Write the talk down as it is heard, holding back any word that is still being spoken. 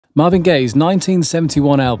Marvin Gaye's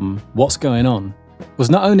 1971 album, What's Going On, was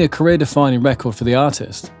not only a career-defining record for the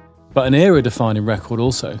artist, but an era-defining record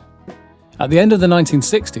also. At the end of the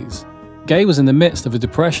 1960s, Gaye was in the midst of a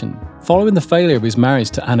depression following the failure of his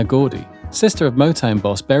marriage to Anna Gordy, sister of Motown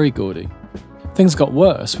boss Berry Gordy. Things got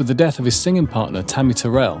worse with the death of his singing partner Tammy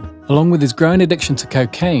Terrell, along with his growing addiction to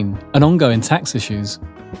cocaine and ongoing tax issues.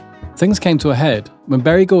 Things came to a head when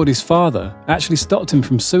Berry Gordy's father actually stopped him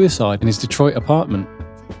from suicide in his Detroit apartment.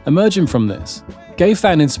 Emerging from this, Gaye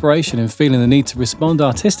found inspiration in feeling the need to respond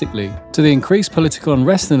artistically to the increased political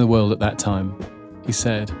unrest in the world at that time. He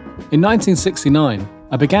said, "In 1969,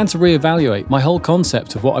 I began to reevaluate my whole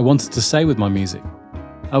concept of what I wanted to say with my music.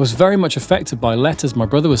 I was very much affected by letters my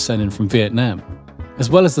brother was sending from Vietnam, as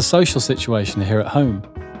well as the social situation here at home.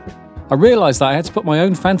 I realised that I had to put my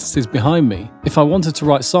own fantasies behind me if I wanted to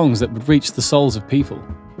write songs that would reach the souls of people.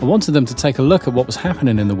 I wanted them to take a look at what was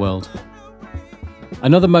happening in the world."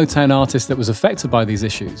 Another Motown artist that was affected by these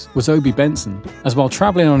issues was Obie Benson, as while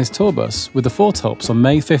travelling on his tour bus with the Four Tops on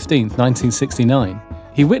May 15, 1969,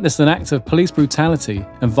 he witnessed an act of police brutality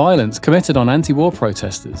and violence committed on anti-war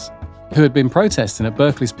protesters who had been protesting at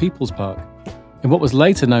Berkeley's People's Park, in what was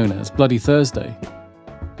later known as Bloody Thursday.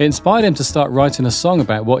 It inspired him to start writing a song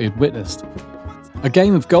about what he had witnessed. A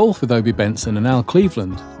game of golf with Obie Benson and Al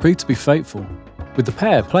Cleveland proved to be fateful, with the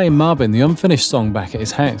pair playing Marvin the unfinished song back at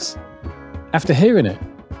his house. After hearing it,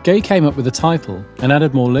 Gaye came up with the title and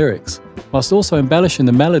added more lyrics, whilst also embellishing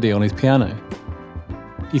the melody on his piano.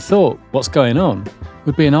 He thought What's Going On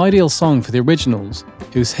would be an ideal song for the originals,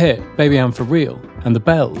 whose hit Baby I'm For Real and The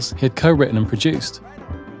Bells he had co-written and produced.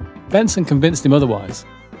 Benson convinced him otherwise,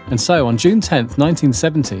 and so on June 10,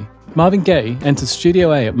 1970, Marvin Gaye entered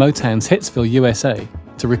Studio A at Motown's Hitsville, USA,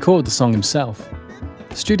 to record the song himself.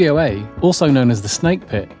 Studio A, also known as the Snake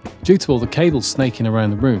Pit, due to all the cables snaking around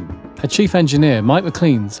the room, had chief engineer Mike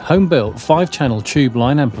McLean's home-built 5-channel tube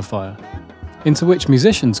line amplifier, into which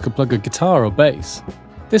musicians could plug a guitar or bass.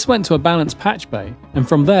 This went to a balanced patch bay, and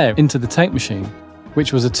from there into the tape machine,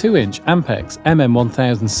 which was a 2-inch Ampex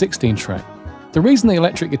MM1016 track. The reason the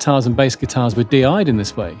electric guitars and bass guitars were DI'd in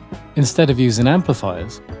this way, instead of using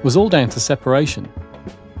amplifiers, was all down to separation.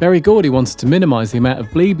 Berry Gordy wanted to minimise the amount of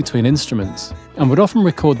bleed between instruments, and would often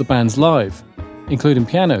record the bands live, including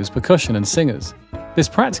pianos, percussion and singers. This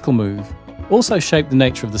practical move also shaped the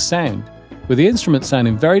nature of the sound, with the instruments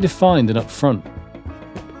sounding very defined and upfront.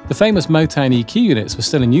 The famous Motown EQ units were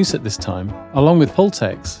still in use at this time, along with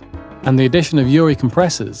Pultecs, and the addition of Uri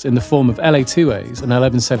compressors in the form of LA2As and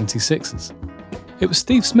 1176s. It was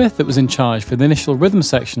Steve Smith that was in charge for the initial rhythm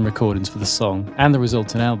section recordings for the song and the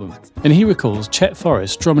resulting album, and he recalls Chet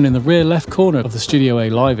Forrest drumming in the rear left corner of the Studio A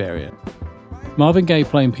live area. Marvin Gaye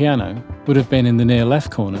playing piano would have been in the near left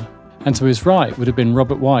corner, and to his right would have been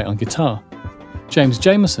Robert White on guitar. James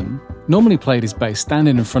Jamerson normally played his bass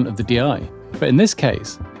standing in front of the DI, but in this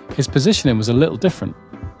case, his positioning was a little different.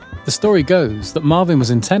 The story goes that Marvin was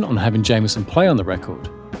intent on having Jamerson play on the record,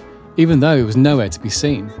 even though he was nowhere to be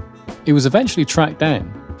seen. He was eventually tracked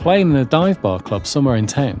down, playing in a dive bar club somewhere in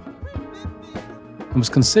town, and was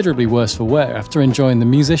considerably worse for wear after enjoying the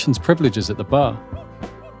musician's privileges at the bar.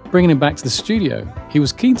 Bringing him back to the studio, he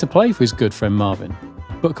was keen to play for his good friend Marvin,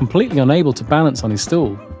 but completely unable to balance on his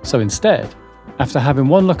stool, so instead, after having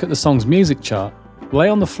one look at the song's music chart, lay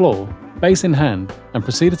on the floor, bass in hand, and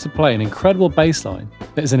proceeded to play an incredible bass line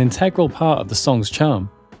that is an integral part of the song's charm.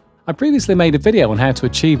 I previously made a video on how to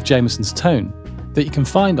achieve Jamerson's tone that you can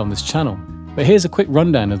find on this channel, but here's a quick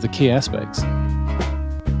rundown of the key aspects.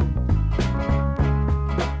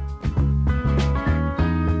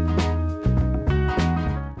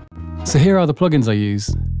 So here are the plugins I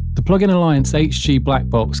use. The Plugin Alliance HG Black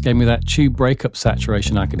Box gave me that tube breakup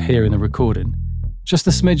saturation I could hear in the recording, just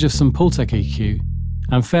a smidge of some Pultec EQ,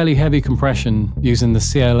 and fairly heavy compression using the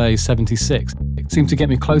CLA 76. It seemed to get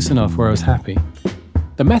me close enough where I was happy.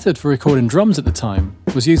 The method for recording drums at the time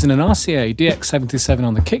was using an RCA DX77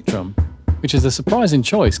 on the kick drum, which is a surprising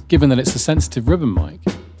choice given that it's a sensitive ribbon mic,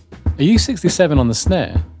 a U67 on the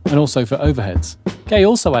snare, and also for overheads. Gaye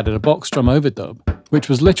also added a box drum overdub, which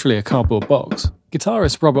was literally a cardboard box.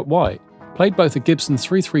 Guitarist Robert White played both a Gibson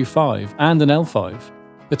 335 and an L5.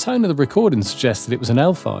 The tone of the recording suggested it was an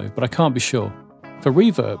L5, but I can't be sure. For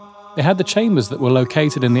reverb, it had the chambers that were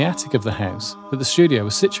located in the attic of the house that the studio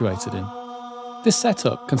was situated in. This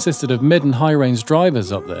setup consisted of mid and high range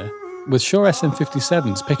drivers up there, with Shure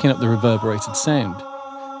SM57s picking up the reverberated sound.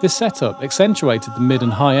 This setup accentuated the mid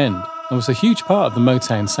and high end and was a huge part of the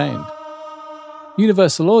Motown sound.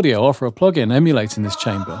 Universal Audio offer a plugin emulating this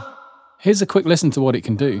chamber. Here's a quick listen to what it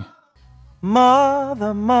can do.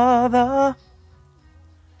 Mother, mother,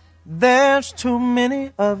 There's too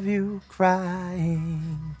many of you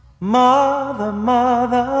crying. Mother,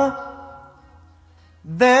 mother,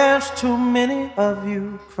 there's too many of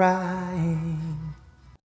you crying.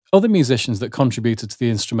 Other musicians that contributed to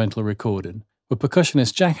the instrumental recording were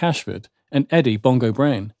percussionist Jack Ashford and Eddie Bongo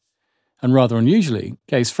Brown. And rather unusually,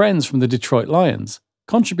 Gaye's friends from the Detroit Lions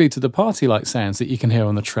contributed the party-like sounds that you can hear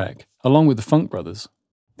on the track, along with the Funk Brothers.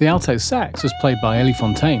 The alto sax was played by Ellie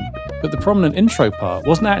Fontaine, but the prominent intro part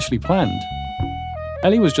wasn't actually planned.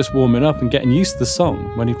 Ellie was just warming up and getting used to the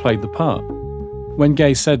song when he played the part. When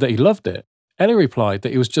Gaye said that he loved it, Ellie replied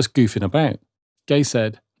that he was just goofing about. Gaye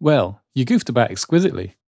said, "Well, you goofed about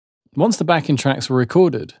exquisitely." Once the backing tracks were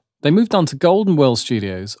recorded, they moved on to Golden World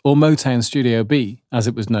Studios, or Motown Studio B, as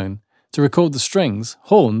it was known, to record the strings,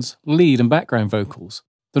 horns, lead and background vocals.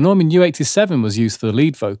 The Norman U87 was used for the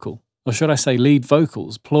lead vocal, or should I say lead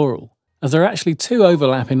vocals, plural, as there are actually two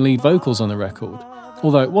overlapping lead vocals on the record,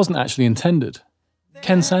 although it wasn't actually intended.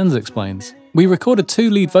 Ken Sands explains, "We recorded two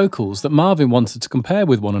lead vocals that Marvin wanted to compare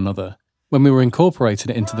with one another when we were incorporating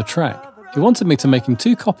it into the track. He wanted me to make him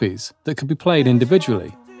two copies that could be played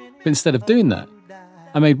individually, but instead of doing that,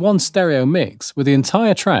 I made one stereo mix with the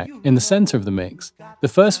entire track in the centre of the mix, the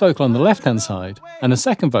first vocal on the left-hand side and the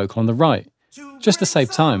second vocal on the right, just to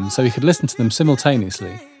save time so he could listen to them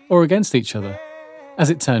simultaneously or against each other. As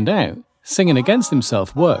it turned out, singing against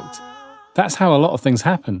himself worked. That's how a lot of things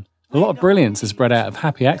happen. A lot of brilliance is bred out of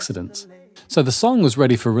happy accidents." So the song was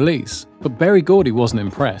ready for release, but Berry Gordy wasn't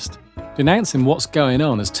impressed, denouncing What's Going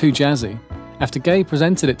On as too jazzy, after Gaye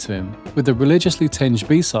presented it to him with the religiously tinged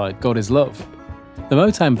B-side God Is Love. The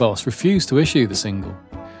Motown boss refused to issue the single.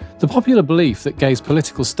 The popular belief that Gaye's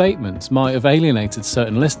political statements might have alienated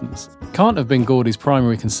certain listeners can't have been Gordy's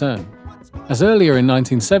primary concern, as earlier in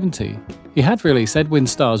 1970, he had released Edwin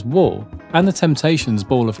Starr's War and The Temptations'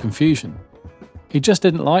 Ball of Confusion. He just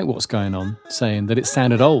didn't like What's Going On, saying that it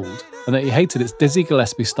sounded old and that he hated its Dizzy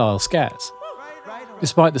Gillespie-style scats.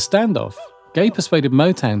 Despite the standoff, Gaye persuaded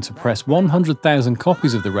Motown to press 100,000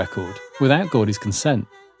 copies of the record without Gordy's consent.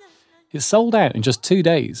 It sold out in just 2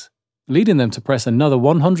 days, leading them to press another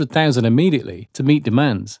 100,000 immediately to meet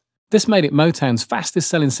demands. This made it Motown's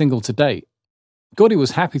fastest-selling single to date. Gordy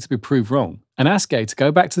was happy to be proved wrong and asked Gaye to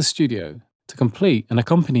go back to the studio to complete an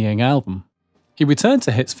accompanying album. He returned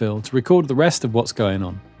to Hitsville to record the rest of What's Going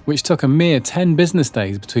On, which took a mere 10 business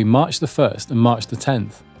days between March the 1st and March the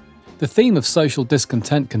 10th. The theme of social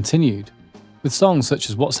discontent continued, with songs such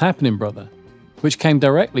as What's Happening, Brother, which came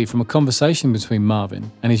directly from a conversation between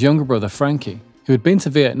Marvin and his younger brother Frankie, who had been to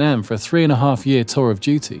Vietnam for a 3.5-year tour of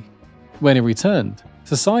duty. When he returned,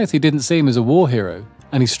 society didn't see him as a war hero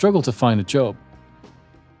and he struggled to find a job.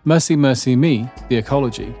 Mercy Mercy Me, The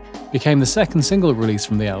Ecology, became the second single released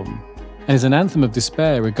from the album and is an anthem of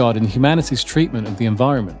despair regarding humanity's treatment of the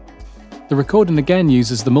environment. The recording again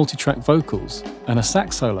uses the multi-track vocals and a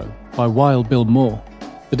sax solo by Wild Bill Moore.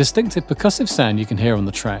 The distinctive percussive sound you can hear on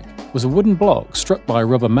the track was a wooden block struck by a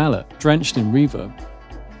rubber mallet drenched in reverb.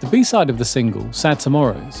 The B-side of the single, Sad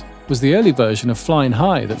Tomorrows, was the early version of Flying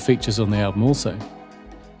High that features on the album also.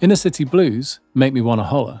 Inner City Blues, Make Me Wanna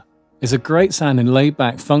Holler, is a great sounding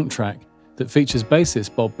laid-back funk track that features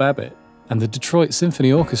bassist Bob Babbitt and the Detroit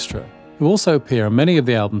Symphony Orchestra, who also appear on many of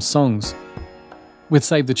the album's songs. With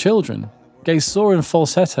Save the Children, Gaye's soaring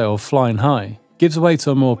falsetto of Flying High gives way to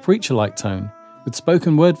a more preacher-like tone, with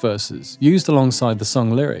spoken word verses used alongside the song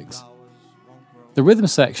lyrics. The rhythm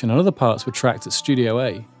section and other parts were tracked at Studio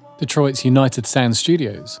A, Detroit's United Sound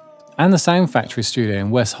Studios, and the Sound Factory studio in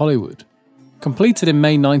West Hollywood. Completed in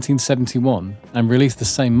May 1971 and released the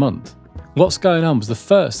same month, What's Going On was the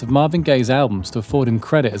first of Marvin Gaye's albums to afford him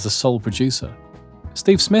credit as a sole producer.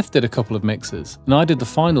 Steve Smith did a couple of mixes, and I did the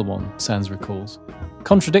final one, Sands recalls,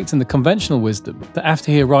 contradicting the conventional wisdom that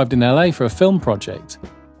after he arrived in LA for a film project,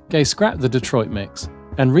 Gaye scrapped the Detroit mix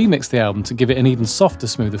and remixed the album to give it an even softer,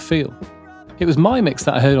 smoother feel. It was my mix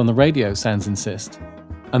that I heard on the radio, Sands insists,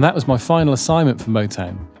 and that was my final assignment for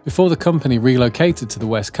Motown before the company relocated to the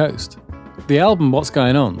West Coast. The album What's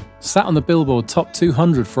Going On sat on the Billboard Top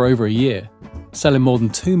 200 for over a year, selling more than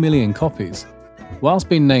 2 million copies, whilst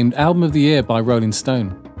being named Album of the Year by Rolling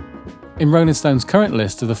Stone. In Rolling Stone's current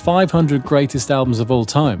list of the 500 greatest albums of all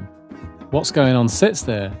time, What's Going On sits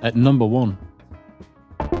there at number 1.